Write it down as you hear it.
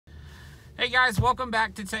Hey guys, welcome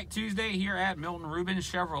back to Tech Tuesday here at Milton Rubin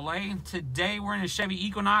Chevrolet. Today we're in a Chevy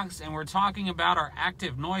Equinox and we're talking about our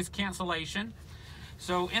active noise cancellation.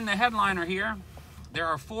 So in the headliner here, there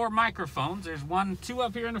are 4 microphones. There's two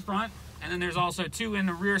up here in the front, and then there's also 2 in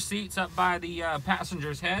the rear seats up by the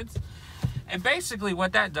passengers' heads. And basically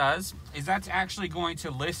what that does is that's actually going to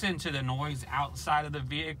listen to the noise outside of the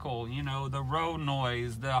vehicle. You know, the road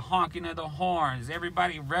noise, the honking of the horns,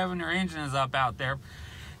 everybody revving their engines up out there.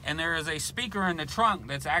 And there is a speaker in the trunk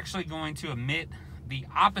that's actually going to emit the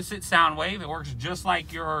opposite sound wave. It works just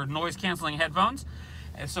like your noise canceling headphones.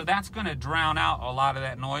 And so that's going to drown out a lot of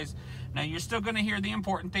that noise. Now you're still going to hear the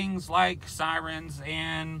important things like sirens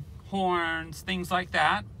and horns, things like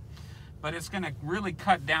that. But it's going to really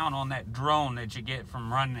cut down on that drone that you get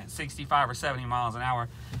from running at 65 or 70 miles an hour.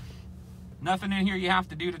 Nothing in here you have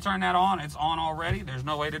to do to turn that on. It's on already. There's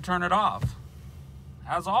no way to turn it off.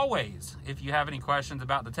 As always, if you have any questions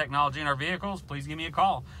about the technology in our vehicles, please give me a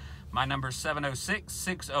call. My number is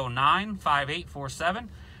 706-609-5847. Or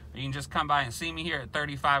you can just come by and see me here at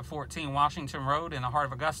 3514 Washington Road in the heart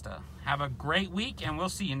of Augusta. Have a great week, and we'll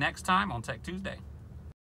see you next time on Tech Tuesday.